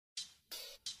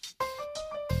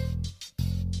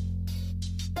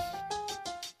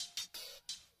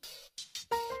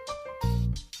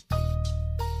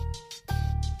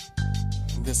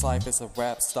This life is a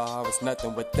rap star, it's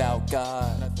nothing without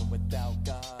God. Nothing without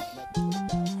God.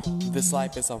 This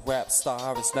life is a rap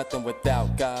star, it's nothing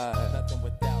without God. Nothing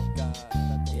without God.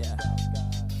 Yeah.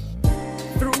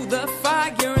 Through the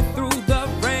fire and through the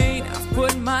rain, I've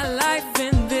put my life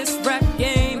in this rap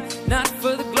game. Not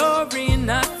for the glory and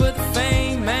not for the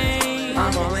fame, man.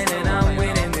 I'm all in and I'm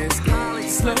winning this game.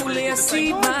 Slowly I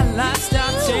see my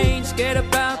lifestyle change. Get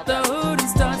about the hood and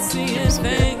start seeing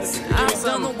things. I've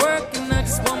done the work and I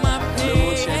just want my pay.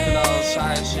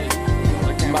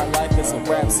 My life is a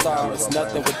rap star, it's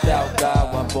nothing without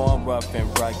God. One born rough and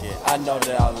rugged, I know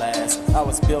that I'll last. I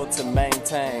was built to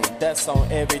maintain, that's on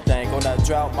everything. On a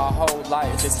drought my whole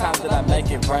life, it's time that I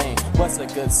make it rain. What's a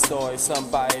good story?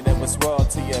 Somebody that was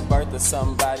royalty at birth, or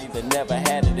somebody that never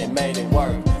had it and made it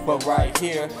work. But right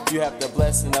here, you have the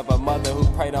blessing of a mother who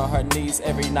prayed on her knees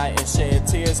every night and shed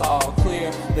tears. All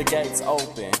clear, the gates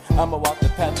open. I'ma walk the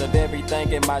path of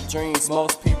everything in my dreams.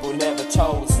 Most people never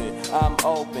chose it. I'm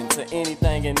open to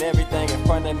anything and everything in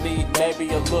front of me. Maybe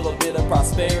a little bit of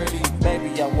prosperity.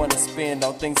 Maybe I wanna spend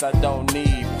on things I don't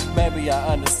need. Maybe I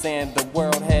understand the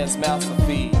world has mouths to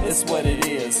feed. It's what it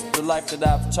is, the life that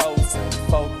I've chosen.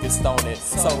 Focused on it,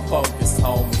 so focused,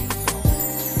 homie.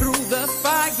 Through the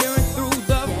fire and through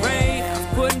the rain,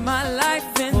 I've put my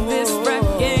life in this rap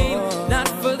game. Not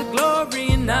for the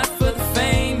glory and not for the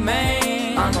fame,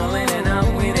 man. I'm all in and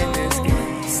I'm winning this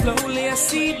game. Slowly I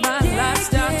see my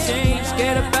lifestyle change.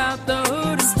 Get about the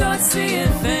hood and start seeing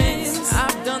things.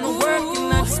 I've done the work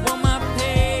and I just want my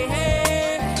pay.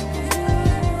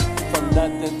 From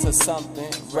nothing to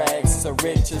something, rags to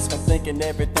riches. From thinking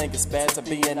everything is bad to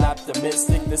being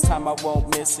optimistic. This time I won't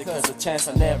miss it, cause a chance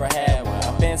I never had one.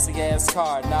 A fancy ass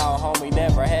car, nah homie,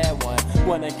 never had one.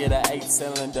 Wanna get an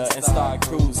 8-cylinder and start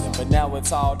cruising, but now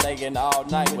it's all day and all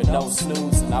night with no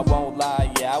snoozing. I won't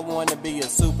lie, yeah, I wanna be a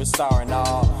superstar and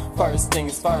all. First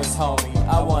things first, homie,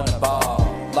 I wanna ball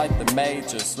like the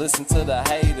majors. Listen to the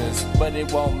haters, but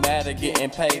it won't matter,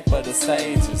 getting paid for the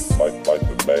stages. Like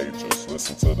the majors,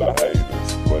 listen to the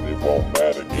haters, but it won't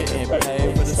matter, getting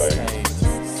paid for the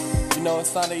stages. You know,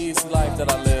 it's not an easy life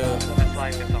that I live. This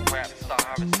life is a rap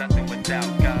star, it's nothing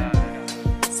without God.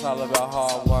 It's all about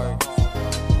hard work,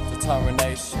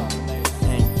 determination,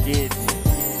 and getting it.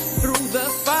 Through the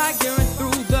fire and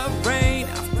through the rain,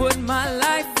 I've put my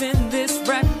life in this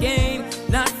rap game.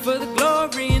 Not for the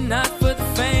glory and not for the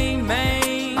fame,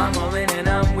 man. I'm all in and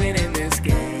I'm winning this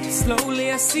game.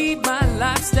 Slowly I see my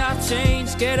lifestyle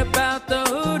change. Get about the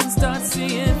hood and start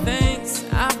seeing things.